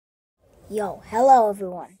Yo, hello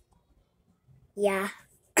everyone. Yeah,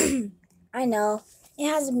 I know it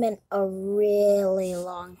hasn't been a really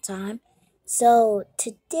long time. So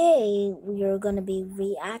today we are gonna be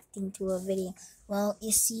reacting to a video. Well,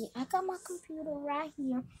 you see, I got my computer right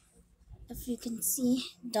here. If you can see,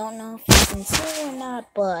 don't know if you can see or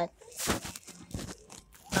not, but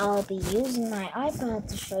I'll be using my iPad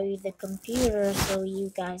to show you the computer so you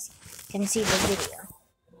guys can see the video.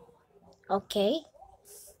 Okay,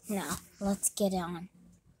 now let's get on.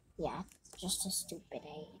 Yeah, it's just a stupid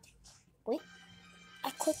aid. Wait,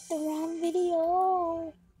 I clicked the wrong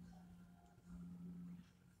video.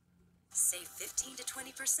 Save 15 to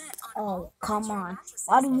 20% on Oh, come on.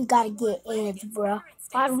 Why do we gotta get ads, bro?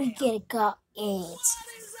 Why do we got ads?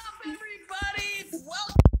 What is up, everybody?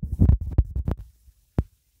 Welcome.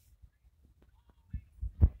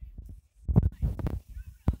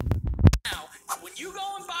 Now, when you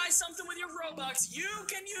go and buy something with your Robux, you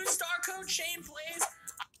can use star code ShanePlays.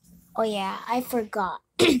 Oh yeah, I forgot.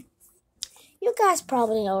 You guys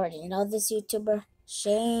probably already know this YouTuber,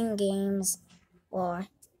 ShaneGamez, or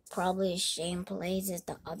probably ShanePlays is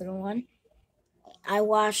the other one. I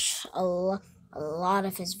watch a lot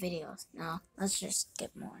of his videos. Now, let's just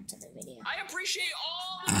get more into the video. I appreciate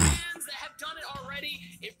all the fans that have done it already.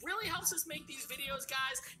 It really helps us make these videos,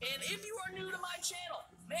 guys. And if you are new to my channel,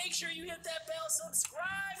 make sure you hit that bell,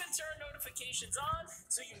 subscribe, and turn notifications on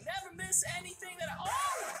so you never miss anything that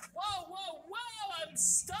whoa, I'm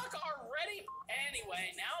stuck already.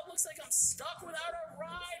 Anyway, now it looks like I'm stuck without a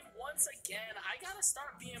ride once again. I gotta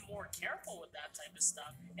start being more careful with that type of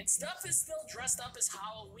stuff. And stuff is still dressed up as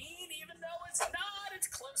Halloween, even though it's not. It's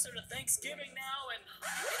closer to Thanksgiving now. And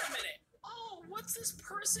wait a minute. Oh, what's this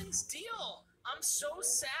person's deal? I'm so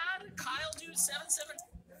sad. Kyle Dude 77.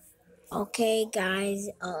 Okay, guys,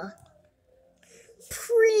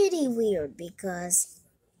 pretty weird because,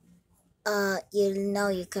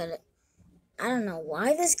 you could, I don't know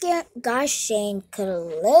why this guy Shane could have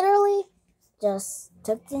literally just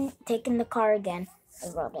taken the car again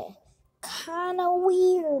and wrote it. Kind of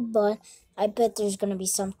weird, but I bet there's gonna be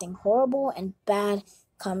something horrible and bad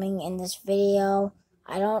coming in this video.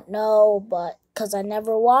 I don't know, but because I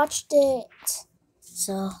never watched it.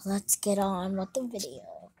 So let's get on with the video.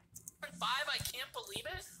 I can't believe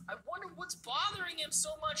it. I wonder what's bothering him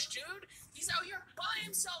so much, dude. He's out here by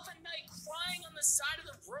himself at night crying on the side of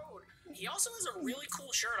the road. He also has a really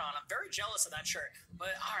cool shirt on. I'm very jealous of that shirt.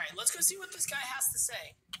 But all right, let's go see what this guy has to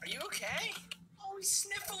say. Are you okay? Oh, he's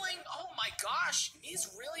sniffling. Oh my gosh.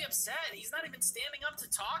 He's really upset. He's not even standing up to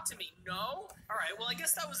talk to me. No? All right, well, I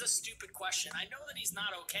guess that was a stupid question. I know that he's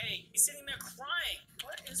not okay. He's sitting there crying.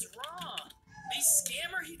 What is wrong? The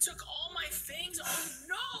scammer, he took all my things? Oh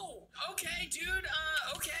no! Okay, dude,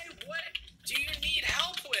 okay, what do you need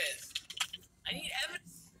help with? I need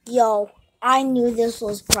evidence. Yo, I knew this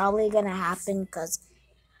was probably gonna happen because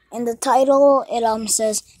in the title it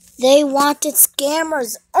says they wanted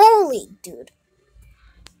scammers only, dude.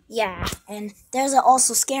 Yeah, and there's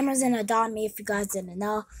also scammers in Adopt Me if you guys didn't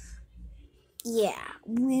know. Yeah,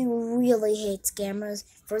 we really hate scammers.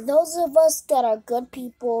 For those of us that are good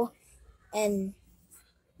people and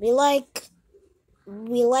we like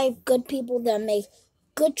good people that make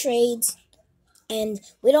good trades, and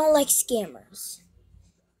we don't like scammers.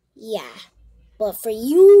 Yeah, but for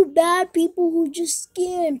you bad people who just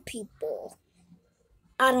scam people,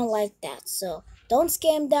 I don't like that. So don't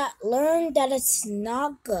scam that. Learn that it's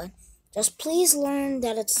not good. Just please learn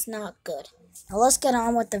that it's not good. Now let's get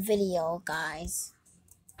on with the video, guys.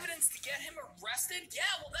 Evidence to get him arrested?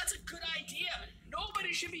 Yeah, well, that's a good idea.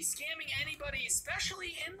 Nobody should be scamming anybody,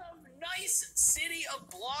 especially in the nice city of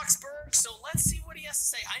Bloxburg. So let's see what he has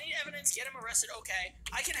to say. I need evidence, get him arrested. Okay,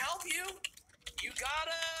 I can help you. You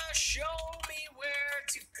gotta show me where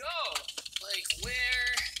to go. Like,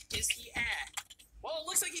 where is he at? Well, it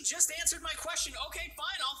looks like he just answered my question. Okay,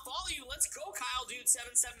 fine, I'll follow you. Let's go, Kyle Dude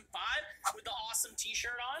 775 with the awesome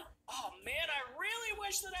t-shirt on. Oh man, I really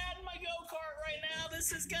wish that I had my go-kart right now.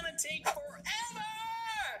 This is gonna take forever.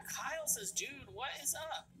 Kyle says, dude, what is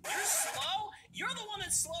up? You're slow? You're the one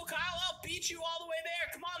that's slow, Kyle. I'll beat you all the way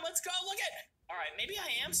there. Come on, let's go. Look at. All right, maybe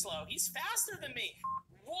I am slow. He's faster than me.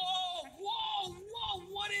 Whoa,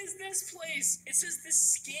 what is this place? It says the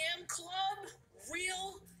Scam Club?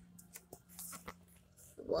 Real?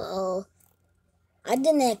 Well, I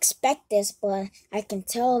didn't expect this, but I can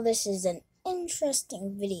tell this is an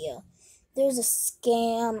interesting video. There's a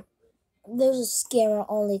scammer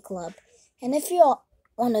only club. And if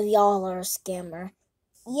one of y'all are a scammer,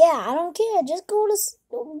 yeah, I don't care. Just go to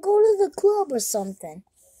the club or something.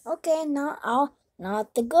 Okay, not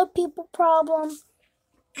the good people problem.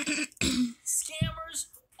 Scammers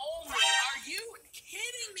only.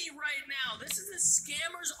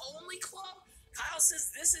 Scammers Only Club? Kyle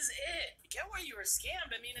says this is it. You get why you were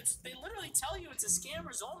scammed. I mean, they literally tell you it's a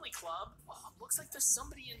Scammers Only Club. Oh, looks like there's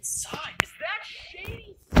somebody inside. Is that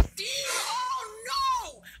Shady Steve? Oh,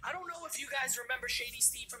 no! I don't know if you guys remember Shady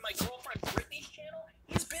Steve from my girlfriend Brittany's channel.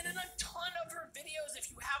 He's been in a ton of her videos.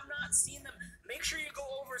 If you have not seen them, make sure you go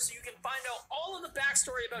over so you can find out all of the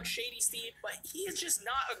backstory about Shady Steve. But he is just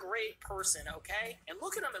not a great person, okay? And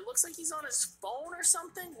look at him. It looks like he's on his phone or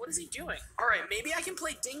something. What is he doing? All right, maybe I can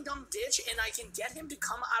play Ding Dong Ditch and I can get him to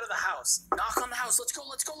come out of the house. Knock on the house. Let's go,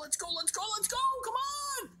 let's go, let's go, let's go, let's go. Come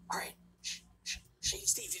on. All right. Shady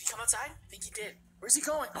Steve, did he come outside? I think he did. Where's he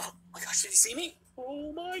going? Oh my gosh, did he see me?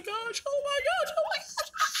 Oh my gosh, oh my gosh, oh my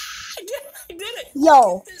gosh. I did it.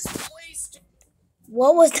 Yo. This place.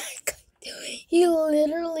 What was that guy doing? He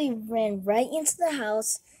literally ran right into the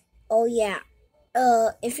house. Oh yeah.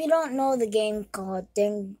 If you don't know the game called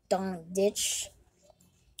Ding Dong Ditch,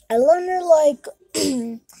 I learned it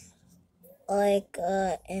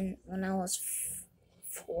in when I was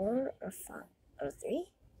 4 or 5 or 3.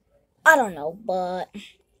 I don't know, but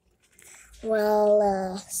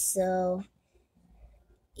well, so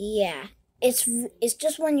yeah. It's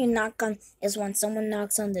just when you knock on is when someone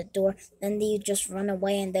knocks on the door, then you just run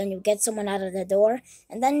away and then you get someone out of the door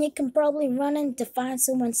and then you can probably run in to find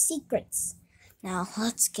someone's secrets. Now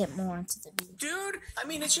let's get more into the video. Dude, I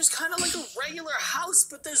mean it's just kind of like a regular house,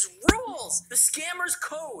 but there's rules. The scammer's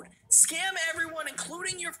code. Scam everyone,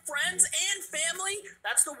 including your friends and family.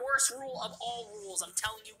 That's the worst rule of all rules. I'm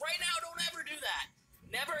telling you right now, don't ever do that.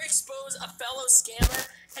 Never expose a fellow scammer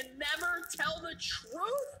and never tell the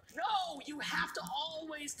truth. No, you have to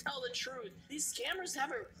always tell the truth. These scammers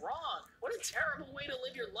have it wrong. What a terrible way to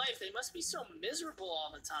live your life. They must be so miserable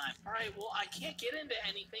all the time. All right, well, I can't get into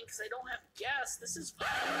anything because I don't have guests. This is...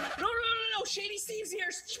 No. Shady Steve's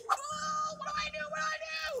here. Oh, what do I do?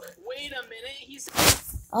 Wait a minute. He's...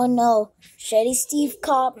 Oh, no. Shady Steve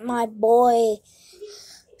caught my boy.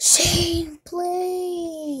 Shane,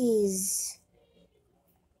 please.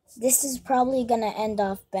 This is probably gonna end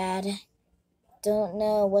off bad. Don't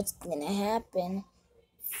know what's gonna happen.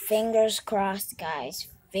 Fingers crossed, guys.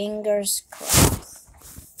 Fingers crossed.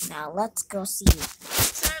 Now let's go see. It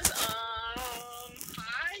says,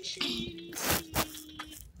 hi, Shady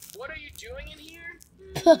Steve. What are you doing in here?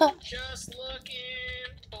 Just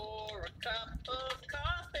looking for a cup of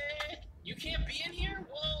coffee. You can't be in here?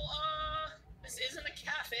 Well, this isn't a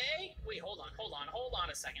cafe. Wait, hold on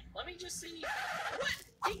a second. Let me just see. What?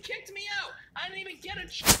 He kicked me out. I didn't even get a...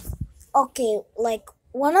 Okay, like,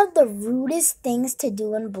 one of the rudest things to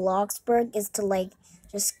do in Bloxburg is to, like,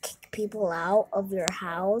 just kick people out of your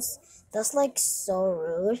house. That's, like, so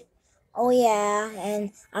rude. Oh, yeah,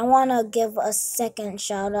 and I want to give a second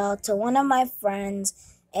shout out to one of my friends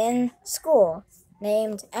in school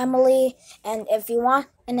named Emily. And if you're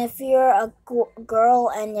a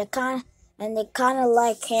girl and you kind of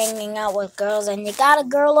like hanging out with girls and you got a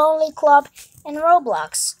girl-only club in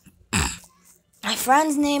Roblox. My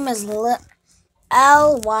friend's name is Lylime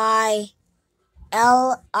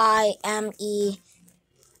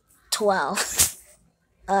 12.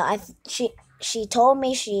 She told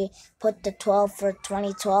me she put the 12 for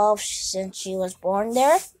 2012 since she was born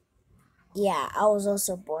there. Yeah, I was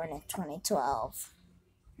also born in 2012.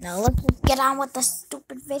 Now let's just get on with the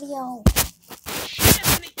stupid video.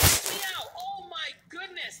 Anthony, kicked me out. Oh my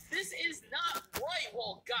goodness, this is not right.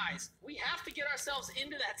 Well, guys, we have to get ourselves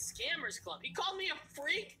into that scammers club. He called me a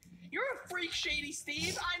freak. You're a freak, Shady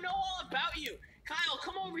Steve. I know all about you. Kyle,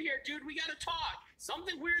 come over here, dude. We gotta talk.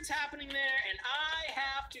 Something weird's happening there, and I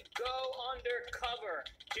have to go undercover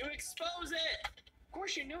to expose it. Of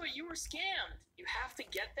course you knew it. You were scammed. You have to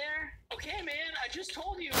get there. Okay, man. I just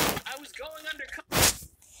told you I was going undercover.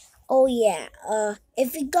 Oh yeah,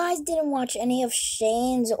 if you guys didn't watch any of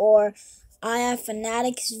Shane's or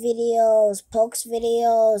Fanatics videos, Pokes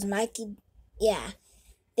videos, Mikey, yeah,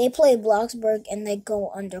 they play Bloxburg and they go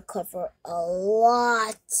undercover a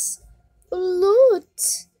lot.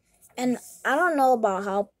 And I don't know about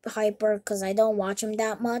how Hyper because I don't watch him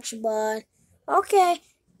that much, but okay.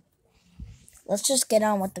 Let's just get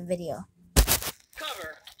on with the video.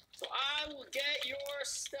 Cover, so I will get your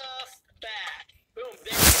stuff back. Boom,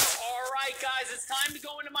 there we go. Alright guys, it's time to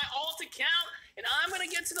go into my alt account, and I'm gonna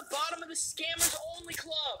get to the bottom of the Scammers Only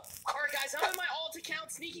Club. Alright guys, I'm in my alt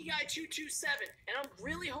account, Sneaky Guy 227, and I'm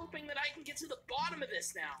really hoping that I can get to the bottom of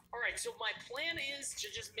this now. Alright, so my plan is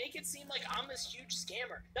to just make it seem like I'm this huge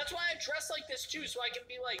scammer. That's why I dress like this too, so I can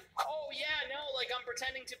be like, oh yeah, no, like I'm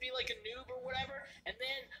pretending to be like a noob or whatever, and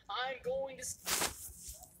then I'm going to...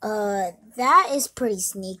 That is pretty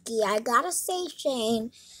sneaky. I gotta say,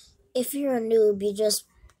 Shane, if you're a noob, you just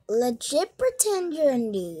legit pretend you're a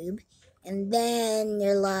noob, and then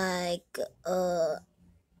you're like,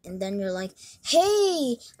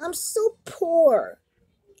 hey, I'm so poor.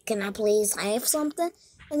 Can I please have something?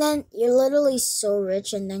 And then you're literally so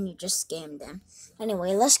rich, and then you just scam them.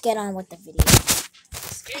 Anyway, let's get on with the video.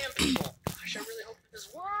 Scam people. Gosh, I really hope that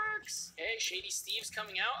this works. Hey, Shady Steve's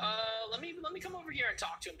coming out. Let me come over here and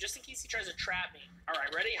talk to him just in case he tries to trap me. All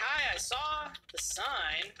right, ready? Hi, I saw the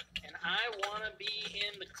sign, and I want to be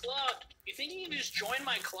in the club. You think you can just join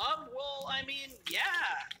my club? Well, I mean, yeah,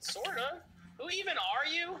 sort of. Who even are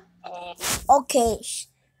you? Oh. Okay,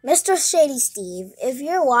 Mr. Shady Steve, if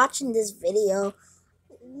you're watching this video,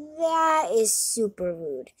 that is super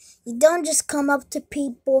rude. You don't just come up to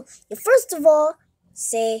people. You first of all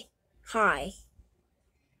say hi.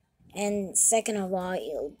 And second of all,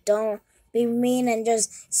 you don't be mean and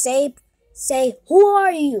just say who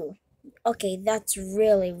are you? Okay, that's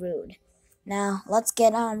really rude. Now, let's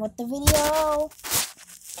get on with the video.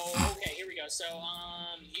 Oh, okay, here we go. So,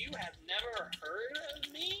 you have never heard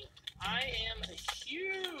of me? I am a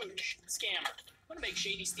huge scammer. I'm gonna make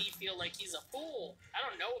Shady Steve feel like he's a fool. I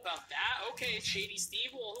don't know about that. Okay, Shady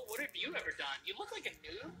Steve, well, what have you ever done? You look like a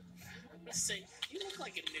noob. Let's say, you look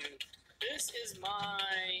like a noob. This is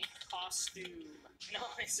my costume. No,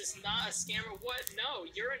 this is not a scammer. What? No,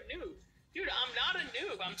 you're a noob. Dude, I'm not a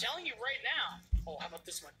noob. I'm telling you right now. Oh, how about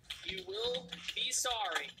this one? You will be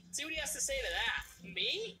sorry. See what he has to say to that.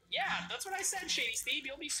 Me? Yeah, that's what I said, Shady Steve.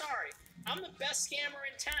 You'll be sorry. I'm the best scammer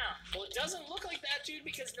in town. Well, it doesn't look like that, dude,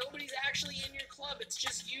 because nobody's actually in your club. It's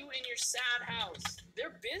just you in your sad house.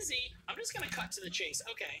 They're busy. I'm just gonna cut to the chase.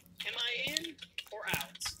 Okay, am I in or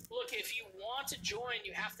out? Look, if you want to join,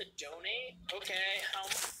 you have to donate. Okay, how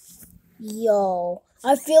much? Yo,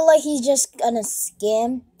 I feel like he's just gonna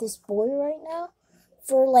scam this boy right now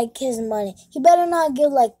for like his money. He better not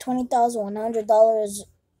give like $20,000, $100,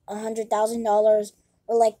 $100,000,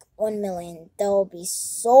 or like 1 million. That would be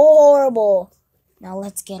so horrible. Now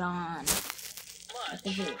let's get on with the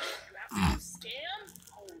video. You have to scam?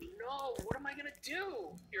 Oh no, what am I gonna do?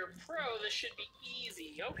 You're a pro, this should be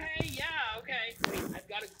easy. Okay, yeah, okay. Wait, I've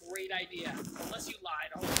got a great idea. Unless you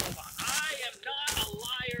lied. Oh, hold on. I am not a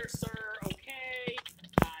liar, sir, okay?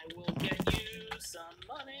 I will get you some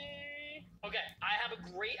money. Okay, I have a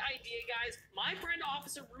great idea, guys. My friend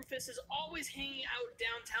Officer Rufus is always hanging out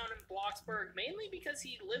downtown in Bloxburg, mainly because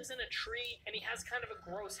he lives in a tree and he has kind of a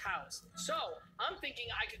gross house. So, I'm thinking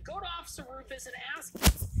I could go to Officer Rufus and ask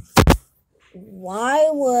him. Why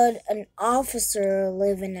would an officer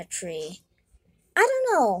live in a tree? I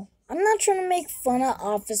don't know. I'm not trying to make fun of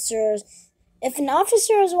officers. If an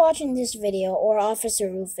officer is watching this video, or Officer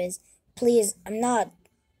Rufus, please, I'm not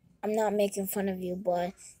making fun of you,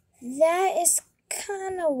 but that is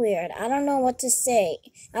kind of weird. I don't know what to say.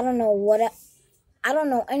 I don't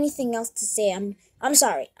know anything else to say. I'm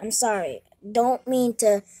sorry. I'm sorry. Don't mean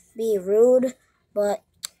to be rude, but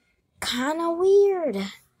kind of weird.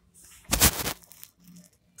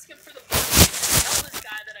 For the money, tell this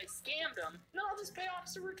guy that I scammed him, and then I'll just pay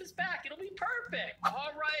Officer Rufus back. It'll be perfect.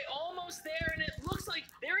 All right, almost there, and it looks like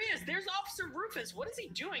there he is. There's Officer Rufus. What is he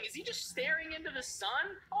doing? Is he just staring into the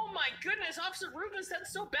sun? Oh my goodness, Officer Rufus,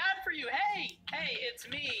 that's so bad for you. Hey, it's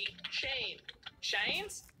me, Shane.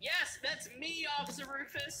 Shane's? Yes, that's me, Officer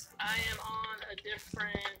Rufus. I am on a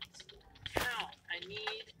different account. I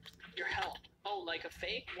need your help. Oh, like a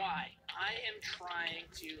fake? Why? I am trying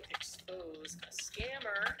to expose a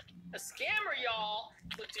scammer. A scammer, y'all!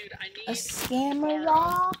 Look, dude, I need A scammer,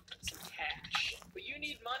 y'all? some cash. But you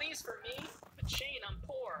need monies for me? But Shane, I'm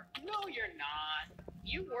poor. No, you're not.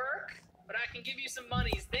 You work, but I can give you some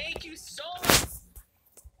monies. Thank you so much.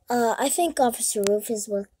 I think Officer Rufus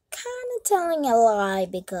was kind of telling a lie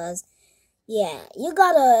because, yeah, you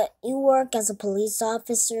work as a police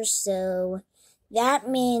officer, so that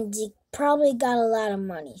means you probably got a lot of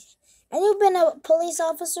money. And you've been a police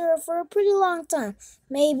officer for a pretty long time.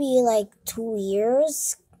 Maybe like 2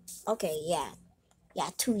 years. Okay, yeah. Yeah,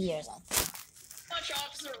 2 years, I think. Much,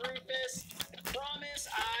 Officer Rufus. I promise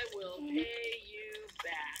I will pay you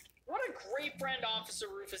back. What a great friend Officer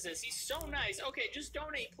Rufus is. He's so nice. Okay, just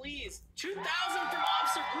donate, please. 2,000 from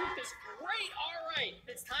Officer Rufus. Great. All right.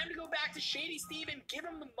 It's time to go back to Shady Steve and give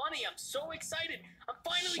him the money. I'm so excited. I'm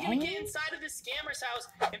finally going to get inside of this scammer's house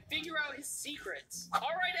and figure out his secrets.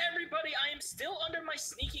 All right, everybody. I am still under my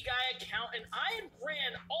sneaky guy account, and I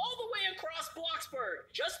ran all the way across Bloxburg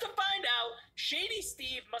just to find out Shady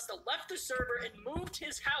Steve must have left the server and moved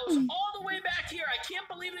his house all the way back here. I can't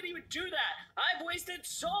believe that he would do that. I've wasted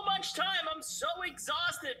so much time. I'm so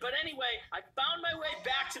exhausted. But anyway, I found my way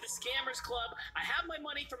back to the Scammers Club. I have my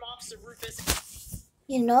money from Officer Rufus.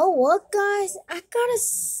 You know what, guys? I gotta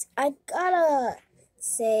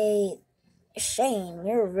say, Shane,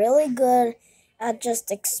 you're really good at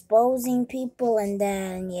just exposing people and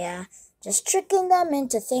then, yeah, just tricking them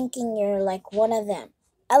into thinking you're like one of them.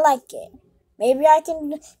 I like it. Maybe I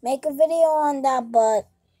can make a video on that, but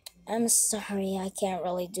I'm sorry, I can't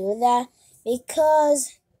really do that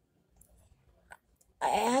because I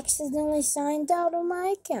accidentally signed out of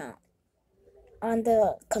my account on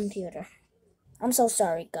the computer. I'm so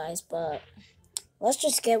sorry, guys, but let's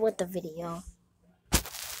just get with the video.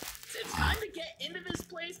 It's time to get into this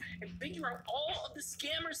place and figure out all of the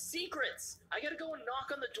scammer's secrets. I gotta go and knock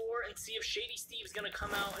on the door and see if Shady Steve's gonna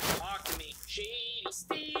come out and talk to me. Shady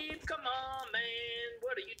Steve, come on, man.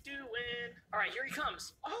 What are you doing? All right, here he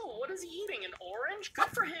comes. Oh, what is he eating? An orange? Good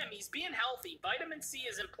for him. He's being healthy. Vitamin C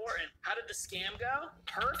is important. How did the scam go?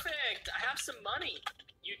 Perfect. I have some money.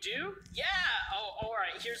 You do? Yeah. Oh, all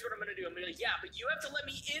right. Here's what I'm gonna do. I'm gonna, yeah, but you have to let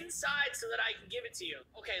me inside so that I can give it to you.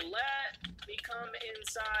 Okay, let me come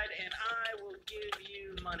inside and I will give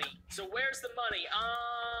you money. So where's the money?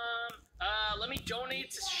 Let me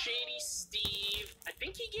donate to Shady Steve. I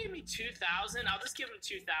think he gave me 2,000. I'll just give him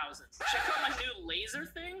 2,000. Check out my new laser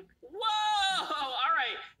thing. Whoa! All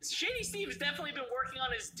right. Shady Steve's definitely been working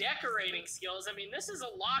on his decorating skills. I mean, this is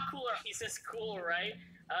a lot cooler. He says cool, right?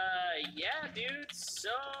 Yeah, dude,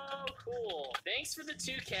 so cool. Thanks for the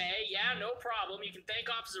 2K. Yeah, no problem. You can thank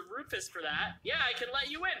Officer Rufus for that. Yeah, I can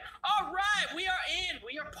let you in. All right, we are in.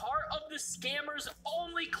 We are part of the Scammers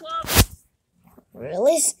Only Club.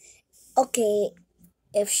 Really? Okay,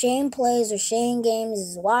 if Shane Plays or ShaneGamez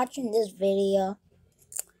is watching this video,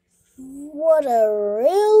 what a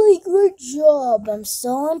really good job. I'm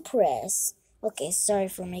so impressed. Okay, sorry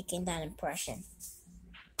for making that impression.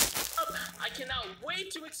 I cannot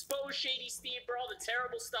wait to expose Shady Steve for all the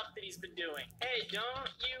terrible stuff that he's been doing. Hey, don't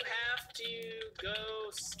you have to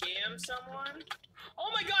go scam someone?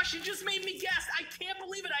 Oh my gosh, you just made me guess. I can't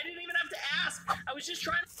believe it. I didn't even have to ask. I was just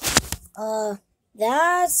trying to...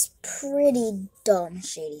 That's pretty dumb,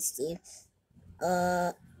 Shady Steve.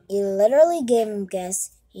 You literally gave him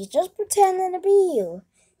guess. He's just pretending to be you.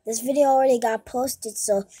 This video already got posted,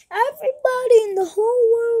 so everybody in the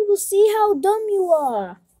whole world will see how dumb you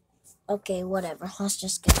are. Okay, whatever. Let's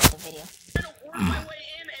just get to the video. I'm trying to work my way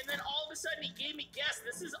in, and then all of a sudden he gave me guess.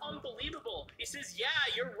 This is unbelievable. He says, yeah,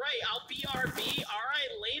 you're right. I'll BRB. All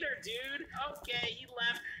right, later, dude. Okay, he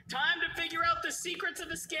left. Time to figure out the secrets of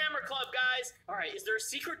the Scammer Club, guys. All right, is there a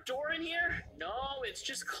secret door in here? No, it's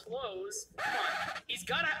just closed. Come on. He's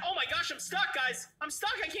got to... Oh, my gosh, I'm stuck, guys. I'm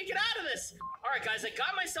stuck. I can't get out of this. All right, guys, I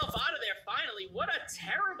got myself out of there finally. What a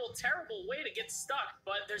terrible, terrible way to get stuck.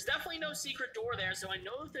 But there's definitely no secret door there, so I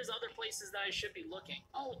know that there's other places that I should be looking.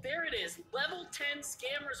 Oh, there it is. Level 10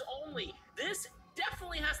 Scammers Only. This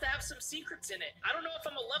definitely has to have some secrets in it. I don't know if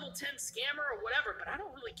I'm a level 10 scammer or whatever, but I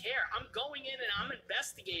don't really care. I'm going in and I'm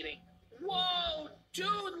investigating. Whoa, dude,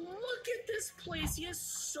 look at this place. He has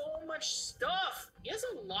so much stuff. He has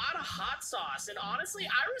a lot of hot sauce, and honestly,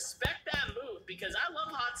 I respect that move because I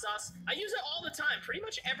love hot sauce. I use it all the time, pretty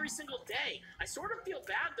much every single day. I sort of feel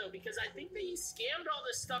bad, though, because I think that he scammed all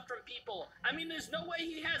this stuff from people. I mean, there's no way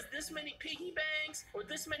he has this many piggy banks or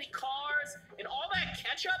this many cars and all that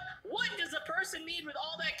ketchup. What does a person need with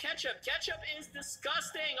all that ketchup? Ketchup is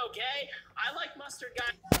disgusting, okay? I like mustard,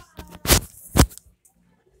 guys.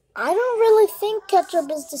 I don't really think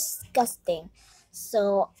ketchup is disgusting.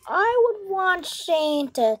 So I would want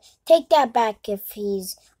Shane to take that back if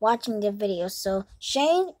he's watching the video. So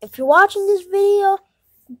Shane, if you're watching this video,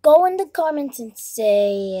 go in the comments and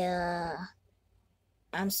say,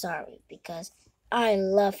 I'm sorry, because I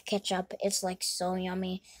love ketchup. It's like so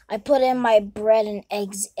yummy. I put it in my bread and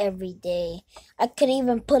eggs every day. I could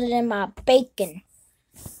even put it in my bacon.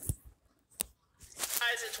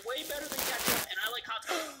 Guys, it's way better than ketchup, and I like hot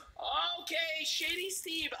sauce. Okay, Shady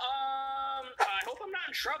Steve, I hope I'm not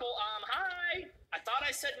in trouble. Hi. I thought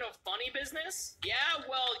I said no funny business. Yeah,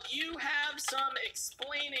 well, you have some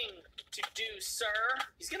explaining to do, sir.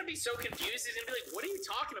 He's gonna be so confused. He's gonna be like, what are you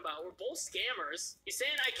talking about? We're both scammers. He's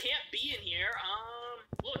saying I can't be in here.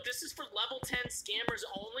 Look, this is for level 10 scammers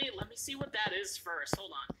only. Let me see what that is first.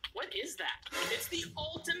 Hold on. What is that? It's the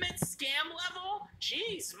ultimate scam level?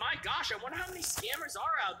 Jeez, my gosh, I wonder how many scammers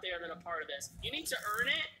are out there that are part of this. You need to earn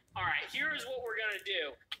it. All right, here's what we're gonna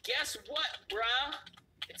do. Guess what, bruh?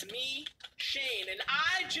 It's me, Shane, and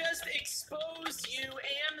I just exposed you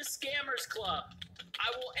and the Scammers Club.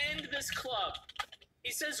 I will end this club.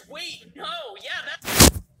 He says, wait, no, yeah,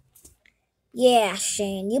 that's... Yeah,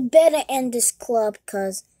 Shane, you better end this club,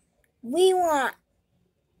 cause we want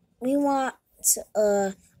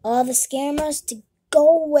all the scammers to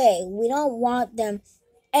go away. We don't want them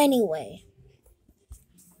Anyway.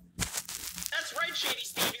 That's right, Shady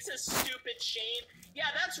Steve. He says stupid Shane.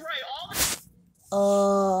 Yeah, that's right.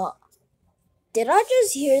 Did I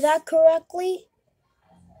just hear that correctly?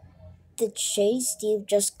 Did Shady Steve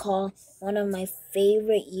just call one of my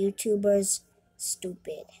favorite YouTubers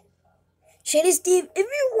stupid? Shady Steve, if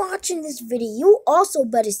you're watching this video, you also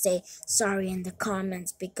better say sorry in the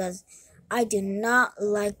comments because I do not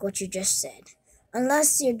like what you just said.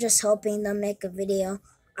 Unless you're just helping them make a video,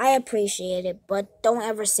 I appreciate it, but don't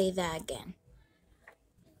ever say that again.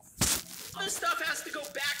 All this stuff has to go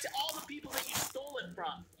back to all the people that you stole it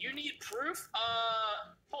from. You need proof?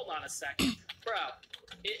 Hold on a second. Bro,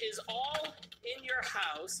 it is all in your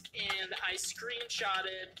house, and I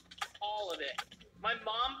screenshotted all of it. My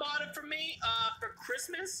mom bought it for me, for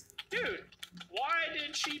Christmas. Dude, why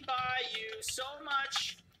did she buy you so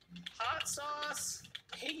much hot sauce,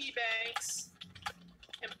 piggy banks,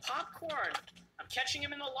 and popcorn? I'm catching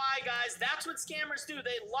him in the lie, guys. That's what scammers do.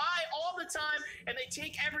 They lie all the time, and they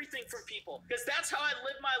take everything from people. Because that's how I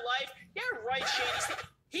live my life. Yeah, right, Shane.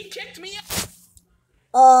 He kicked me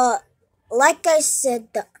out. Like I said,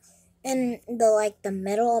 in the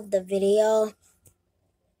middle of the video,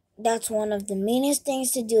 that's one of the meanest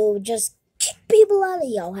things to do. Just kick people out of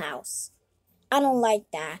your house. I don't like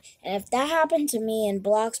that. And if that happened to me in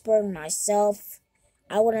Bloxburg myself,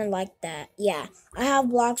 I wouldn't like that. Yeah, I have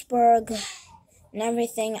Bloxburg and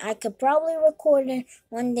everything. I could probably record it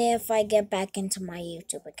one day if I get back into my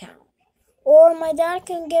YouTube account. Or my dad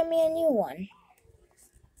can get me a new one.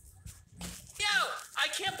 Yo, I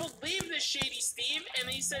can't believe this, Shady Steve. And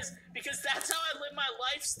he says, because that's how I live my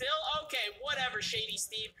life still? Okay, whatever, Shady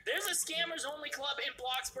Steve. There's a scammers only club in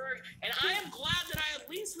Bloxburg, and I am glad that I at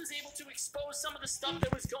least was able to expose some of the stuff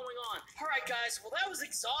that was going on. All right, guys, well, that was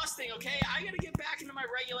exhausting, okay? I gotta get back into my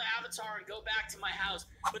regular avatar and go back to my house.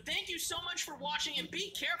 But thank you so much for watching, and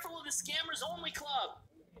be careful of the scammers only club.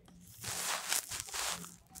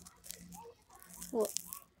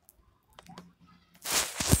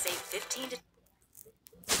 Save 15 to...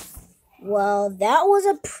 Well, that was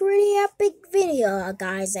a pretty epic video,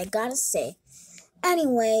 guys, I gotta say.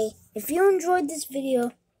 Anyway, if you enjoyed this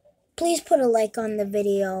video, please put a like on the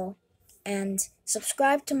video and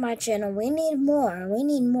subscribe to my channel. We need more. We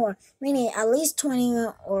need at least 20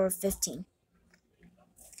 or 15.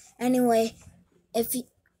 Anyway, if you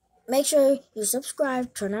make sure you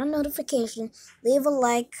subscribe, turn on notifications, leave a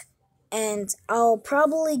like, and I'll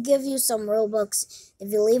probably give you some Robux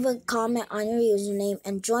if you leave a comment on your username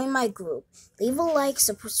and join my group. Leave a like,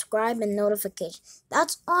 subscribe, and notification.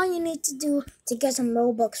 That's all you need to do to get some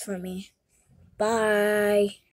Robux from me. Bye.